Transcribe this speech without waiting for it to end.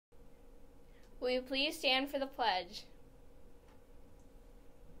Will you please stand for the pledge?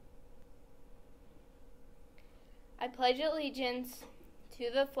 I pledge allegiance to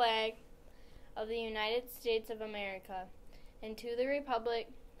the flag of the United States of America and to the republic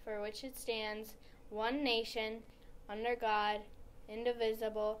for which it stands, one nation, under God,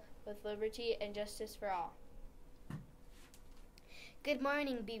 indivisible, with liberty and justice for all. Good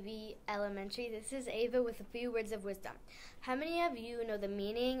morning, BB Elementary. This is Ava with a few words of wisdom. How many of you know the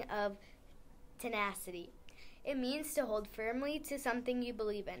meaning of tenacity? It means to hold firmly to something you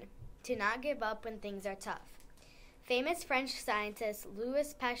believe in, to not give up when things are tough. Famous French scientist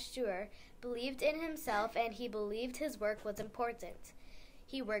Louis Pasteur believed in himself, and he believed his work was important.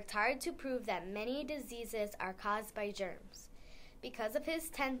 He worked hard to prove that many diseases are caused by germs. Because of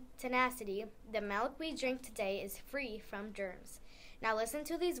his tenacity, the milk we drink today is free from germs. Now listen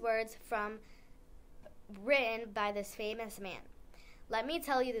to these words written by this famous man. Let me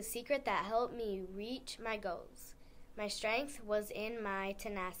tell you the secret that helped me reach my goals. My strength was in my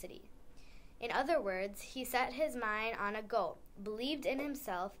tenacity. In other words, he set his mind on a goal, believed in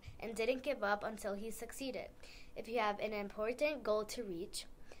himself, and didn't give up until he succeeded. If you have an important goal to reach,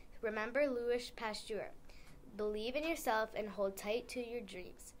 remember Louis Pasteur. Believe in yourself and hold tight to your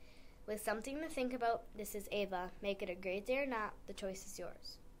dreams. With something to think about, this is Ava. Make it a great day or not, the choice is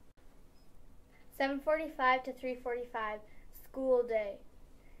yours. 7:45 to 3:45, school day.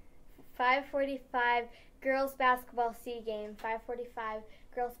 5:45, girls basketball C game. 5:45,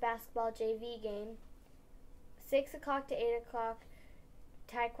 girls basketball JV game. 6 o'clock to 8 o'clock,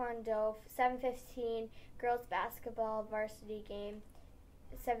 taekwondo. 7:15, girls basketball varsity game.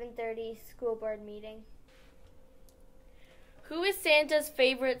 7:30, school board meeting. Who is Santa's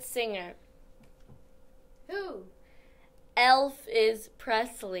favorite singer? Who? Elf is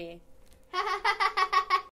Presley.